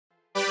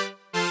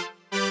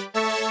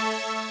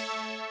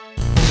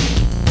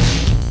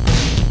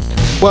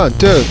1,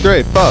 2,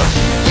 3, 4.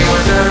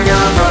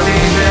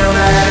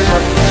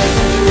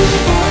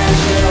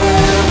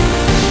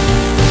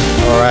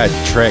 Alright,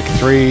 track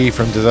 3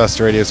 from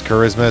Disasteradio's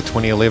Charisma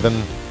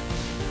 2011.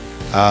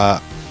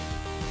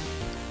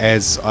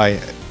 As I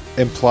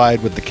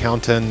implied with the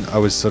count-in, I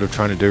was sort of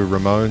trying to do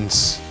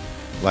Ramones,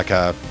 like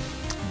a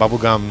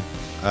bubblegum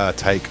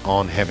take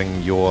on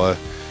having your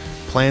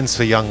plans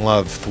for young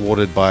love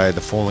thwarted by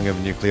the falling of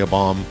a nuclear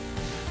bomb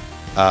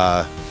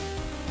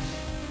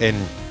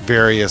in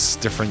various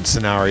different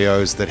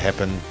scenarios that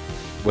happen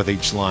with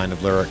each line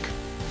of lyric.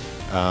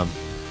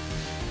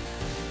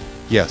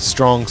 Yeah,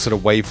 strong sort of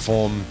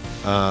waveform,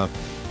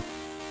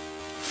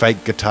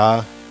 fake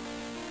guitar,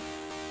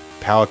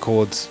 power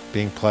chords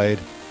being played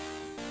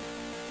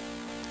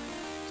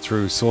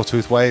through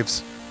sawtooth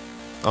waves.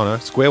 Oh no,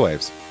 square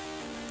waves.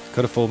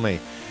 Could have fooled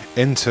me.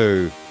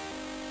 Into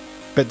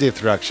bit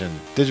depth reduction,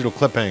 digital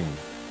clipping,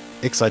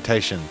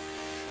 excitation,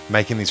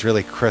 making these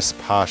really crisp,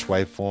 harsh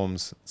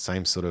waveforms.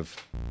 Same sort of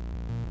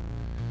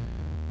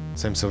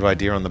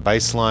idea on the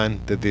bass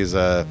line. That there's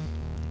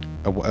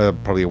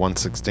probably a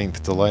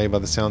 1/16th delay by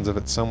the sounds of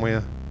it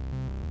somewhere,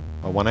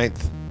 or 1/8.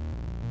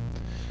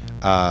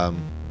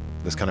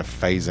 This kind of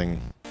phasing,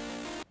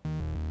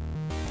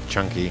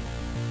 chunky,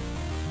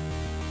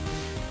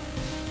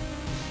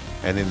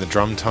 and then the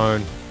drum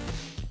tone,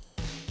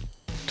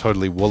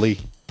 totally woolly,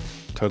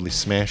 totally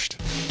smashed.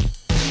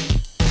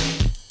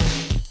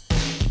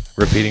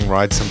 Repeating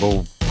ride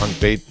cymbal punk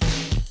beat.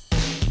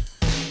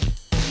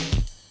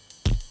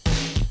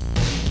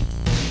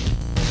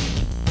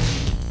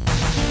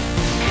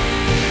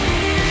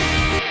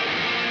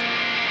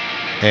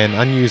 An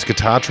unused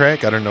guitar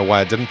track. I don't know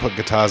why I didn't put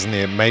guitars in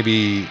there.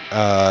 Maybe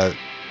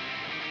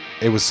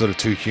it was sort of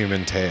too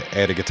human to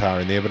add a guitar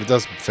in there, but it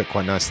does fit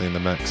quite nicely in the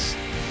mix.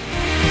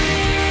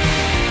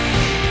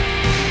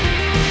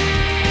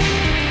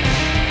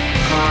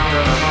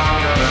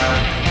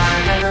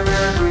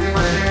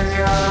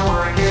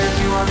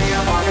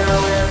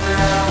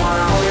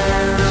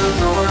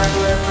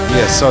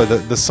 Yeah, so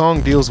the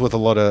song deals with a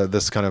lot of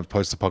this kind of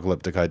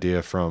post-apocalyptic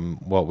idea from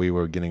what we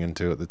were getting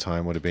into at the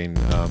time. Would have been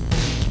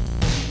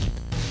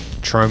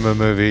trauma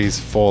movies,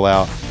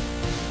 Fallout,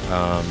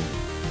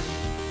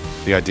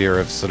 the idea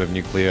of sort of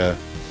nuclear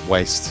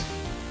waste,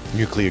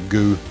 nuclear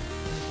goo,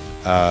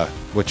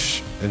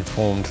 which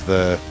informed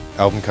the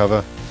album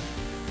cover.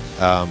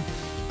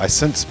 I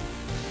since,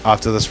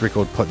 after this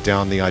record, put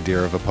down the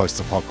idea of a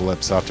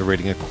post-apocalypse after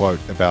reading a quote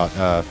about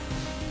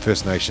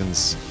First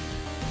Nations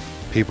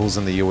peoples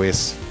in the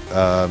US,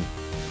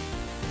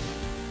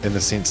 in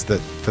the sense that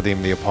for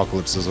them the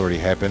apocalypse has already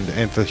happened,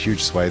 and for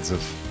huge swathes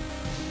of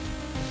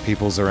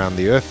peoples around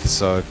the earth.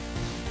 So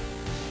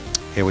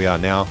here we are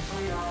now.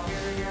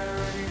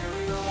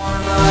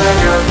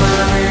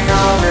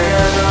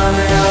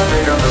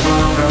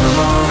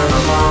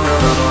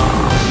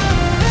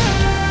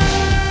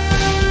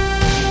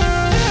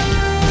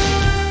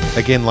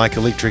 Again, like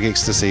Electric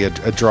Ecstasy,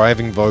 a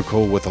driving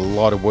vocal with a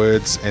lot of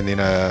words, and then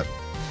a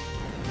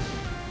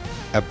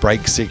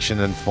break section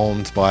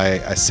informed by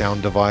a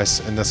sound device.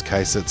 In this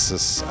case, it's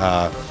this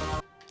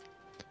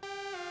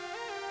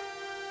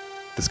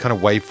kind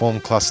of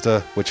waveform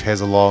cluster which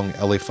has a long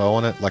LFO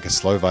on it, like a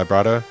slow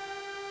vibrato.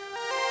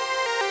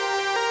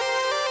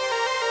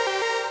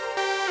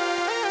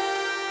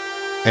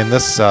 And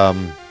this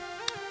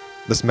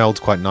melds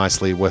quite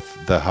nicely with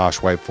the harsh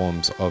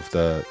waveforms of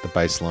the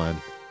bass line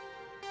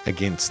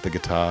against the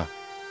guitar.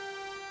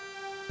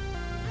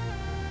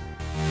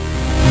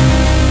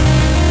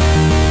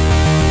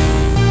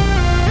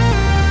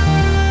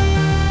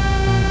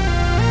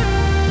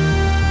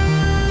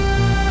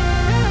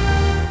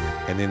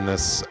 And then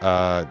this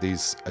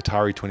these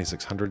Atari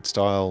 2600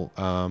 style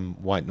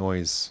white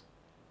noise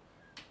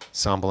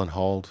sample and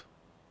hold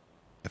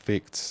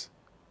effects.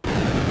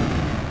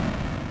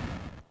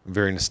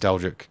 Very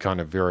nostalgic,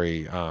 kind of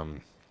very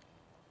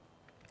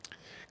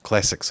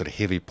classic sort of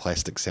heavy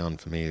plastic sound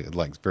for me.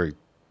 Like very,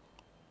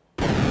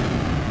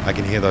 I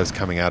can hear those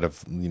coming out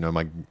of, you know,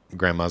 my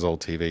grandma's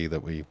old TV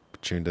that we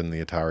tuned in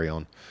the Atari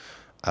on,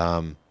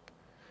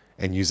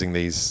 and using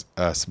these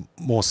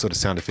more sort of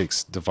sound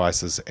effects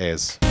devices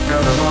as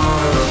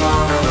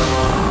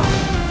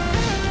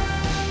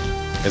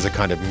a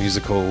kind of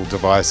musical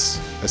device,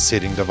 a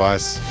setting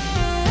device.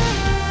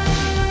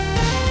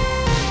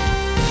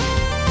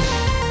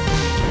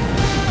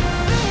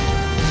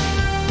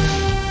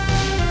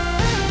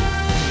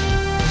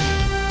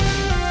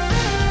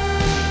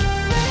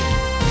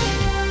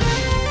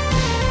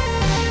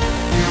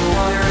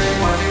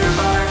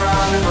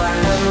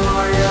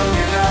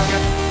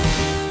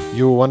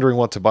 You were wondering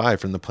what to buy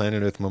from the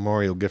Planet Earth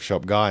Memorial gift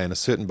shop guy, and a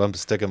certain bumper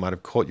sticker might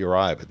have caught your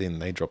eye, but then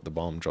they dropped the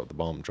bomb, dropped the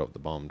bomb, dropped the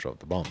bomb,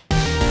 dropped the bomb.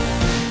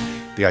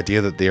 The idea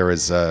that there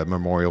is a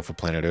memorial for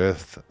Planet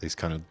Earth is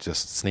kind of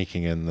just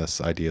sneaking in this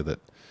idea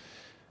that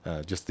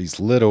just these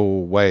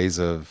little ways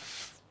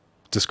of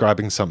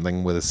describing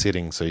something with a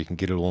setting so you can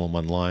get it all in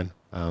one line.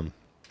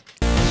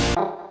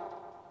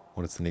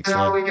 what is the next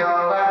line?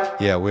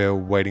 Yeah, we're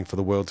waiting for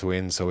the world to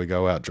end, so we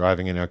go out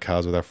driving in our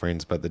cars with our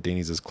friends, but the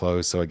Denny's is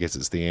closed, so I guess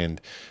it's the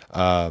end.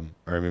 I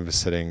remember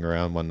sitting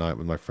around one night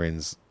with my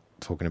friends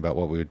talking about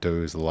what we would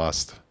do as the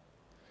last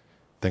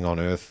thing on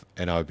earth,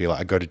 and I would be like,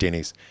 I go to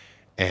Denny's,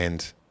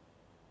 and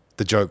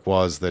the joke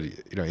was that,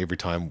 you know, every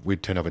time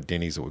we'd turn up at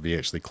Denny's, it would be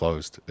actually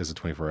closed as a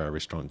 24-hour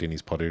restaurant,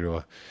 Denny's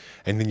Porirua,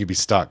 and then you'd be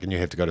stuck, and you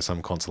have to go to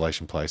some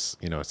consolation place,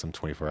 you know, some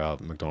 24-hour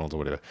McDonald's or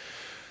whatever.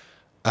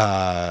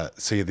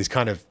 So yeah, these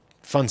kind of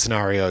fun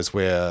scenarios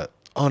where,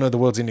 oh no, the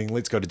world's ending,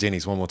 let's go to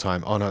Denny's one more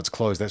time. Oh no, it's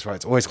closed, that's right,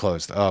 it's always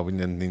closed. Oh, and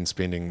then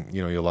spending,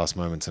 you know, your last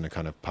moments in a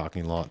kind of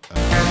parking lot.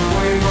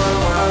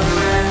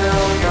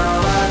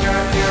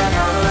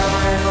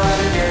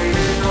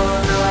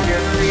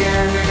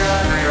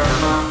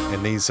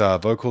 And these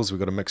vocals, we've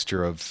got a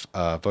mixture of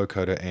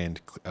vocoder and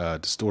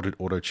distorted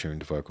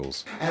auto-tuned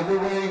vocals. And we're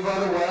waiting for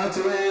the world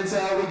to end,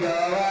 so we go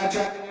out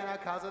driving in our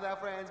cars with our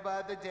friends,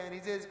 but the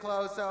Denny's is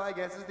closed, so I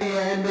guess it's the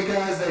end,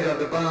 because they got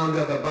the bomb,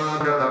 got the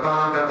bomb, got the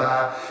bomb, got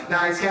the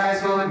night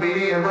skies full of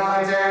meteor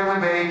rides, and we're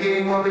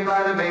making what we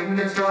buy the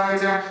maintenance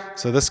droids.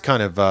 So this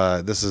kind of,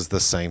 this is the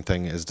same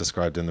thing as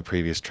described in the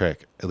previous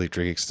track,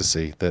 Electric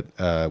Ecstasy,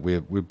 that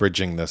we're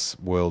bridging this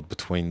world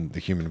between the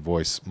human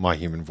voice, my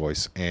human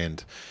voice,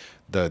 and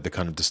the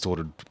kind of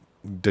distorted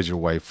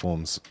digital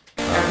waveforms.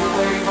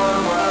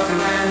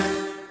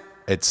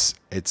 It's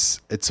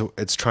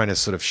trying to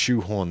sort of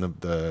shoehorn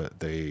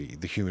the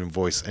human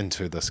voice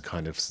into this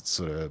kind of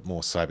sort of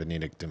more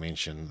cybernetic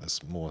dimension,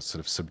 this more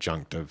sort of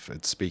subjunctive.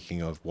 It's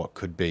speaking of what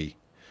could be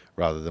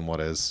rather than what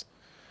is.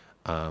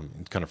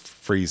 It kind of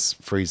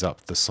frees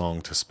up the song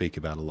to speak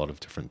about a lot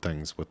of different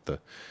things with the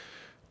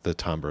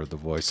timbre of the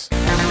voice.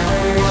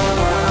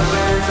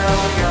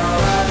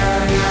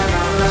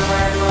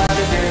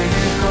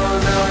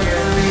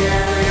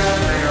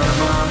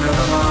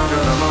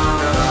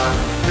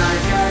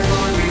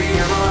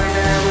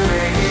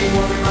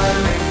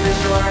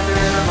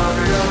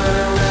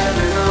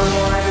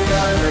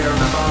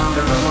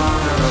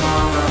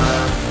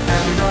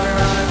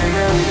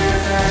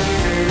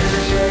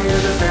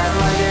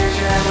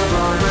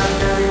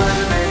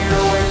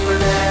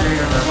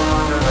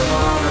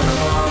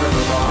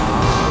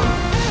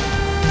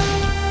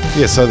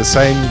 Yeah, so the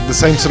same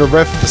sort of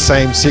riff, the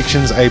same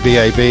sections, A B,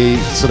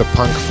 sort of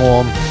punk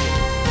form.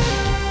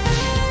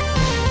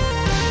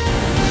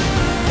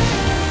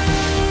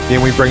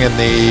 Then we bring in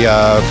the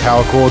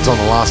power chords on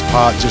the last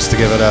part just to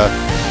give it a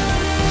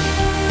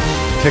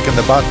kick in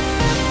the butt.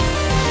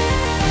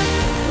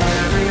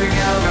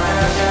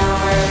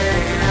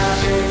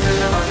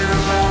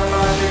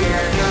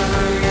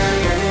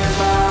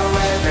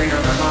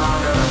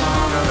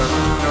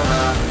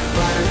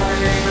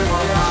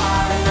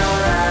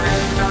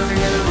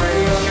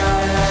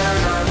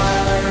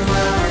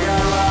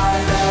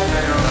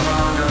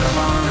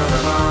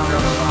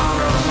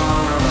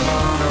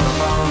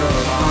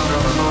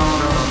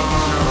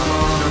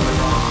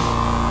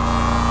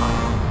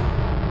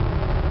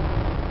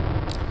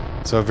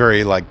 So a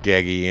very like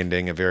gaggy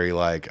ending, a very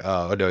like,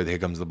 oh no, here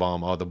comes the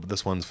bomb. Oh,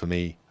 this one's for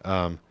me.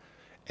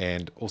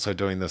 And also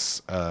doing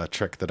this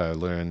trick that I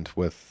learned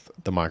with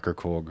the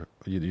microkorg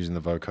using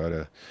the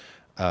vocoder,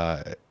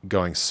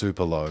 going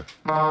super low.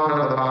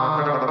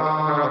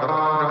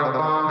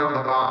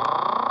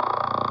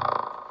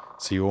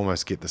 So you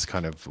almost get this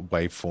kind of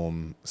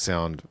waveform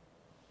sound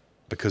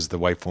because the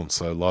waveform's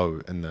so low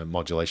in the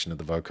modulation of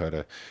the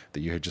vocoder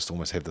that you just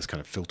almost have this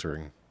kind of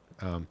filtering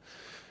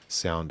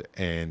sound,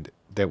 and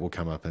that will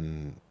come up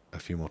in a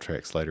few more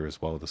tracks later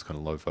as well, this kind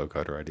of low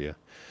vocoder idea.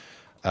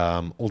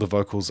 All the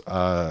vocals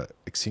are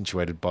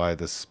accentuated by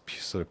this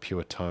sort of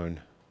pure tone.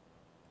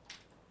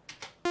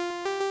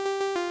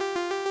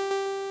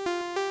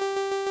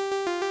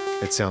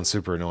 It sounds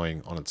super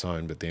annoying on its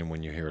own, but then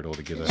when you hear it all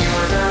together, it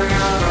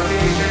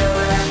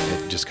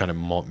just kind of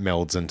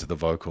melds into the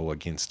vocal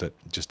against it,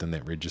 just in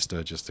that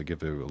register, just to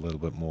give you a little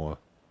bit more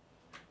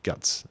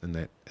guts in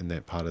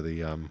that part of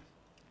the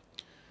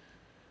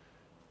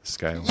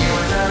scale.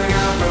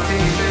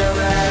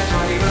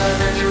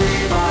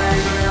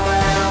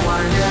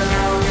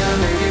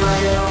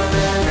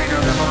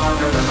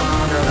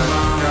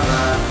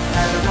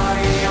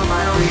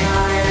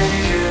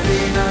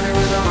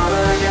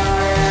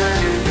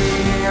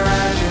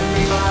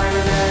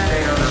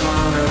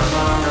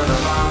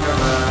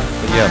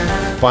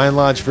 Yeah, by and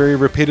large, very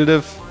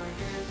repetitive.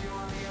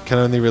 Can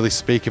only really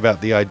speak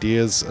about the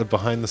ideas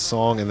behind the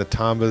song and the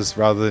timbres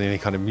rather than any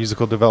kind of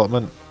musical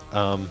development.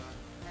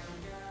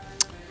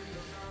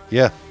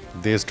 Yeah,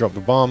 there's Drop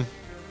the Bomb.